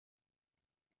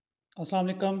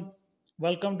Assalamu alaikum.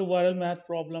 Welcome to viral math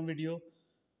problem video.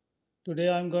 Today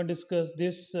I'm going to discuss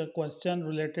this question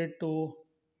related to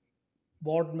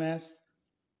BODMAS.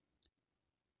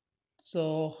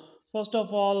 So first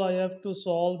of all, I have to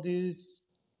solve these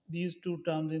two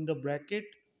terms in the bracket.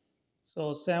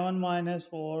 So 7 minus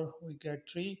 4 we get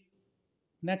 3.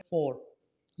 Next 4.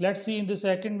 Let's see in the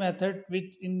second method,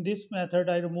 which in this method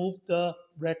I remove the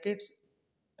brackets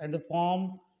and the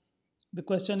form. The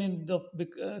question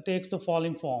takes the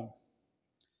following form.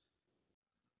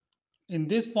 In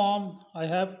this form, I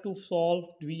have to solve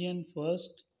division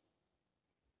first,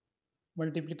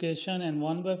 multiplication, and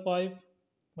 1 by 5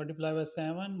 multiplied by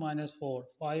 7 minus 4.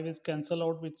 5 is cancelled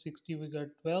out with 60, we get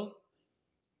 12.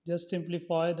 Just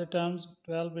simplify the terms.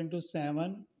 12 into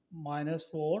 7 minus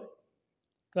 4.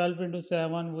 12 into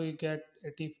 7 we get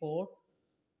 84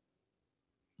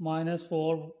 minus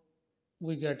 4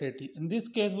 we get 80. In this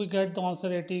case we get the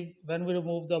answer 80 when we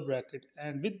remove the bracket,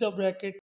 and with the bracket